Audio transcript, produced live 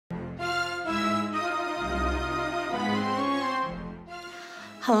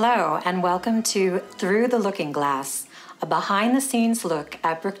Hello, and welcome to Through the Looking Glass, a behind-the-scenes look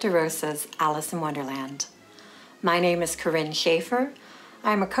at Brooke deRosa's Alice in Wonderland. My name is Corinne Schaefer.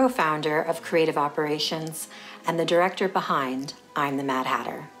 I'm a co-founder of Creative Operations and the director behind I'm the Mad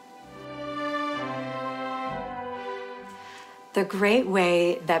Hatter. The great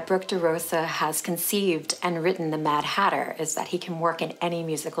way that Brooke deRosa has conceived and written the Mad Hatter is that he can work in any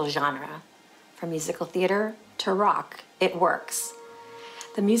musical genre. From musical theater to rock, it works.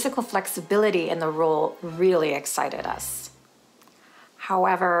 The musical flexibility in the role really excited us.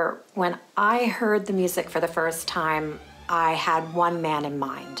 However, when I heard the music for the first time, I had one man in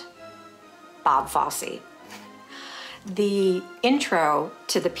mind, Bob Fosse. The intro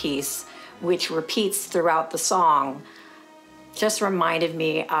to the piece, which repeats throughout the song, just reminded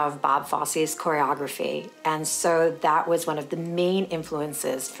me of Bob Fosse's choreography, and so that was one of the main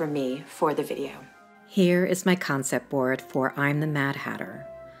influences for me for the video. Here is my concept board for I'm the Mad Hatter.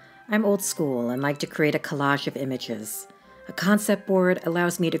 I'm old school and like to create a collage of images. A concept board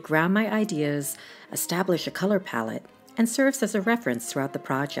allows me to ground my ideas, establish a color palette, and serves as a reference throughout the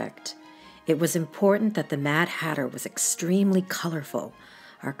project. It was important that the Mad Hatter was extremely colorful.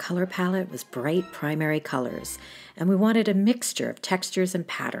 Our color palette was bright primary colors, and we wanted a mixture of textures and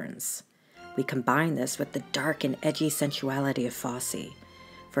patterns. We combined this with the dark and edgy sensuality of Fosse.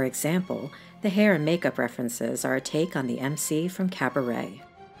 For example, the hair and makeup references are a take on the MC from Cabaret.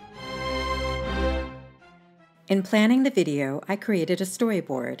 In planning the video, I created a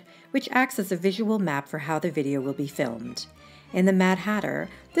storyboard, which acts as a visual map for how the video will be filmed. In the Mad Hatter,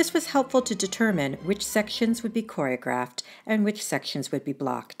 this was helpful to determine which sections would be choreographed and which sections would be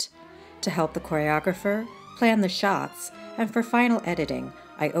blocked. To help the choreographer plan the shots, and for final editing,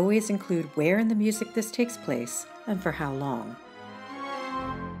 I always include where in the music this takes place and for how long.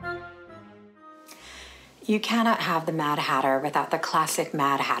 You cannot have the Mad Hatter without the classic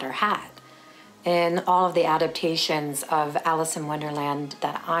Mad Hatter hat. In all of the adaptations of Alice in Wonderland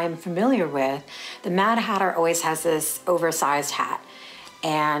that I'm familiar with, the Mad Hatter always has this oversized hat.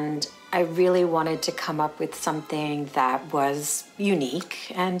 And I really wanted to come up with something that was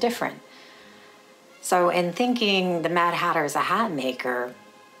unique and different. So in thinking the Mad Hatter is a hat maker,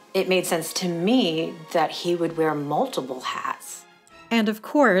 it made sense to me that he would wear multiple hats. And of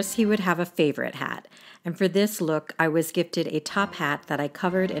course, he would have a favorite hat. And for this look, I was gifted a top hat that I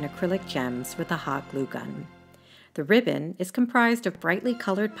covered in acrylic gems with a hot glue gun. The ribbon is comprised of brightly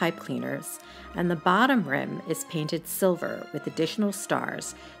colored pipe cleaners, and the bottom rim is painted silver with additional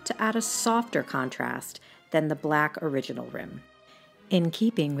stars to add a softer contrast than the black original rim. In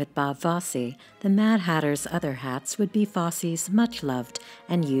keeping with Bob Fosse, the Mad Hatter's other hats would be Fosse's much-loved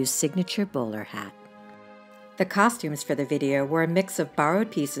and used signature bowler hat. The costumes for the video were a mix of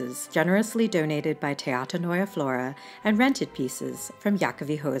borrowed pieces generously donated by Teatro Neue Flora and rented pieces from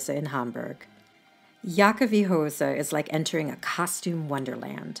deRosa's in Hamburg. deRosa's is like entering a costume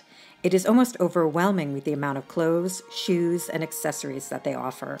wonderland. It is almost overwhelming with the amount of clothes, shoes, and accessories that they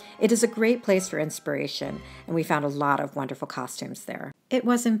offer. It is a great place for inspiration, and we found a lot of wonderful costumes there. It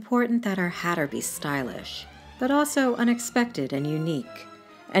was important that our hatter be stylish, but also unexpected and unique.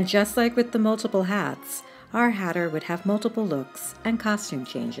 And just like with the multiple hats, our hatter would have multiple looks and costume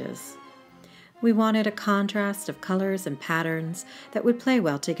changes. We wanted a contrast of colors and patterns that would play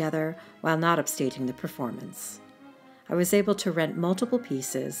well together while not upstaging the performance. I was able to rent multiple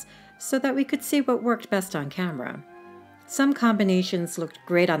pieces so that we could see what worked best on camera. Some combinations looked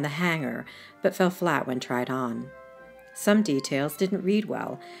great on the hanger, but fell flat when tried on. Some details didn't read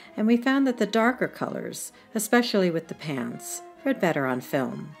well, and we found that the darker colors, especially with the pants, read better on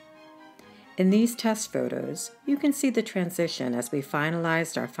film. In these test photos, you can see the transition as we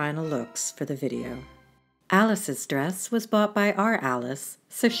finalized our final looks for the video. Alice's dress was bought by our Alice,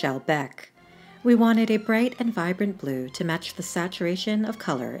 Sechelle Beck. We wanted a bright and vibrant blue to match the saturation of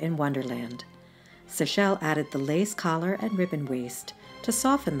color in Wonderland. Sechelle added the lace collar and ribbon waist to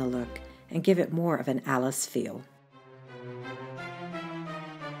soften the look and give it more of an Alice feel.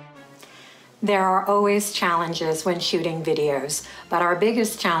 There are always challenges when shooting videos, but our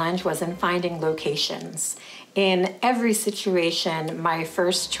biggest challenge was in finding locations. In every situation, my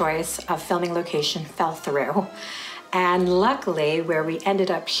first choice of filming location fell through. And luckily, where we ended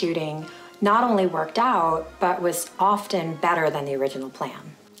up shooting not only worked out, but was often better than the original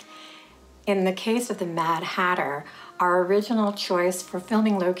plan. In the case of the Mad Hatter, our original choice for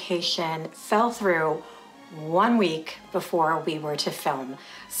filming location fell through 1 week before we were to film.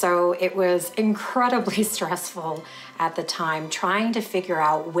 So it was incredibly stressful at the time trying to figure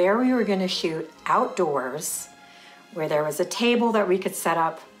out where we were going to shoot outdoors, where there was a table that we could set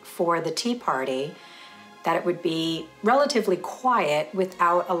up for the tea party, that it would be relatively quiet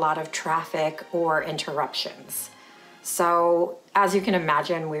without a lot of traffic or interruptions. So as you can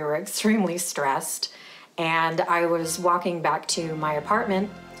imagine, we were extremely stressed, and I was walking back to my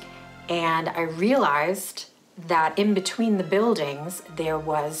apartment, and I realized that in between the buildings, there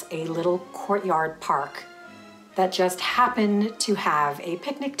was a little courtyard park that just happened to have a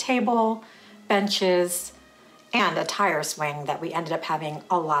picnic table, benches, and a tire swing that we ended up having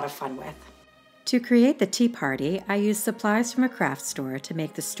a lot of fun with. To create the tea party, I used supplies from a craft store to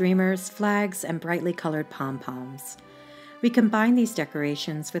make the streamers, flags, and brightly colored pom-poms. We combined these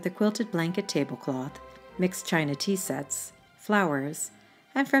decorations with a quilted blanket tablecloth, mixed china tea sets, flowers,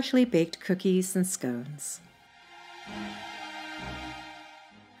 and freshly baked cookies and scones.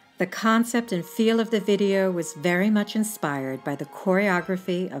 The concept and feel of the video was very much inspired by the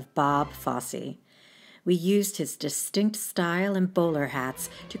choreography of Bob Fosse. We used his distinct style and bowler hats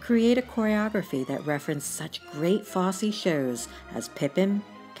to create a choreography that referenced such great Fosse shows as Pippin,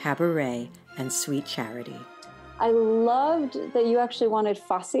 Cabaret, and Sweet Charity. I loved that you actually wanted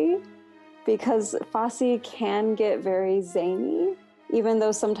Fosse, because Fosse can get very zany, even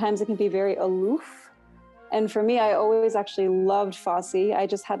though sometimes it can be very aloof. And for me, I always actually loved Fosse. I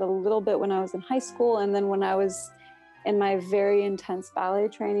just had a little bit when I was in high school, and then when I was in my very intense ballet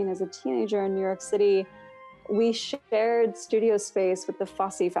training as a teenager in New York City, we shared studio space with the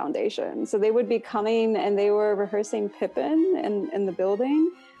Fosse Foundation. So they would be coming and they were rehearsing Pippin in the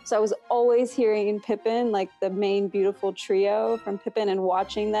building. So I was always hearing Pippin, like the main beautiful trio from Pippin, and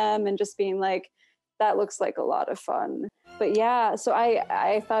watching them and just being like, that looks like a lot of fun. But yeah, so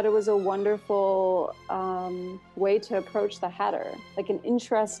I thought it was a wonderful way to approach the Hatter, like an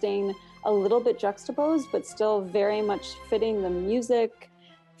interesting, a little bit juxtaposed, but still very much fitting the music,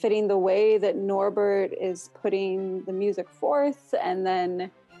 fitting the way that Norbert is putting the music forth, and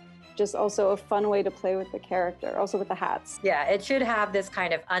then just also a fun way to play with the character, also with the hats. Yeah, it should have this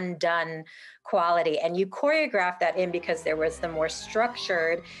kind of undone quality. And you choreographed that in because there was the more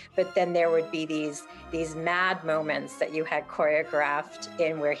structured, but then there would be these mad moments that you had choreographed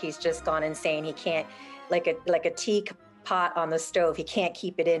in where he's just gone insane. He can't, like a teapot on the stove, he can't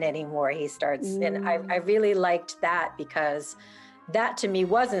keep it in anymore. He starts, and I really liked that because that to me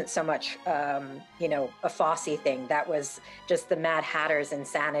wasn't so much, a Fosse thing. That was just the Mad Hatter's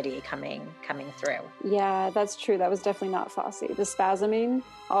insanity coming through. Yeah, that's true. That was definitely not Fosse. The spasming,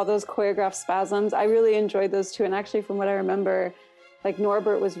 all those choreographed spasms, I really enjoyed those too. And actually, from what I remember, like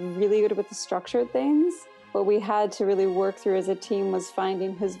Norbert was really good with the structured things. What we had to really work through as a team was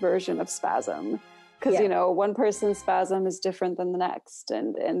finding his version of spasm. Because, one person's spasm is different than the next.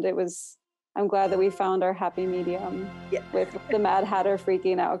 And it was, I'm glad that we found our happy medium with the Mad Hatter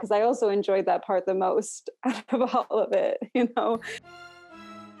freaking out, because I also enjoyed that part the most out of all of it,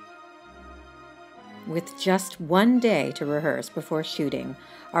 With just one day to rehearse before shooting,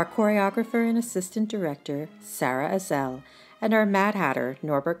 our choreographer and assistant director, Sara Ezzell, and our Mad Hatter,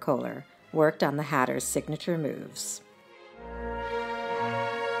 Norbert Kohler, worked on the Hatter's signature moves.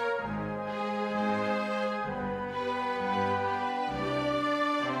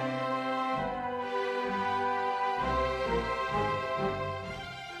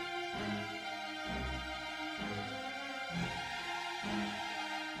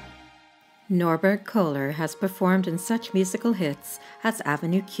 Norbert Kohler has performed in such musical hits as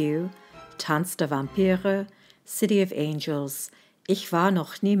Avenue Q, Tanz der Vampire, City of Angels, Ich war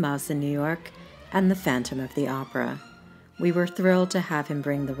noch niemals in New York, and The Phantom of the Opera. We were thrilled to have him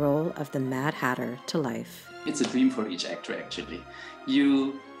bring the role of the Mad Hatter to life. It's a dream for each actor, actually.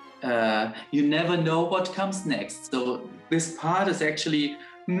 You never know what comes next. So this part is actually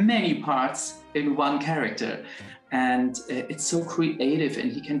many parts in one character. And it's so creative,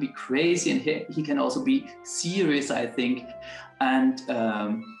 and he can be crazy, and he can also be serious, I think. And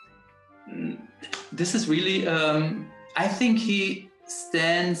this is really, I think he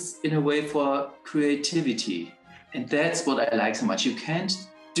stands in a way for creativity. And that's what I like so much. You can't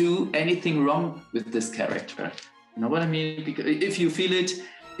do anything wrong with this character. You know what I mean? Because if you feel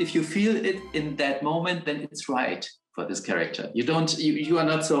it in that moment, then it's right for this character. You are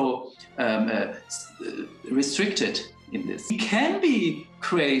not so restricted in this. He can be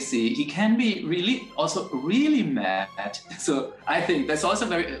crazy. He can be really mad. So I think that's also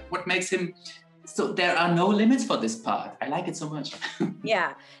what makes him. So there are no limits for this part. I like it so much.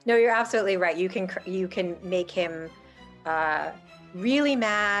 Yeah, no, you're absolutely right. You can make him really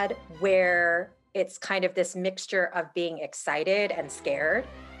mad, where it's kind of this mixture of being excited and scared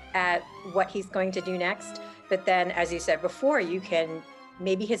at what he's going to do next. But then, as you said before,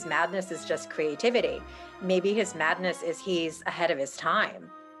 maybe his madness is just creativity. Maybe his madness is he's ahead of his time.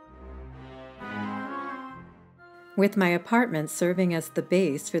 With my apartment serving as the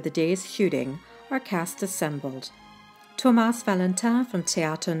base for the day's shooting, our cast assembled. Thomas Valentin from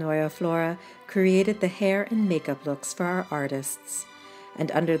Teatro Neue Flora created the hair and makeup looks for our artists.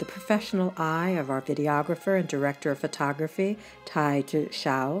 And under the professional eye of our videographer and director of photography, Tai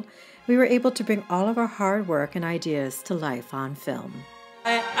Shao, we were able to bring all of our hard work and ideas to life on film.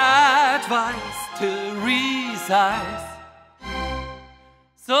 I advise to resize.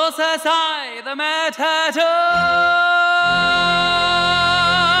 So says I, the Mad Hatter.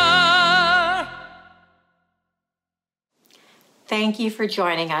 Thank you for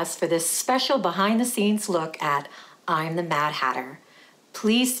joining us for this special behind-the-scenes look at I'm the Mad Hatter.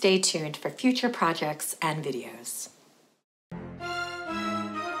 Please stay tuned for future projects and videos.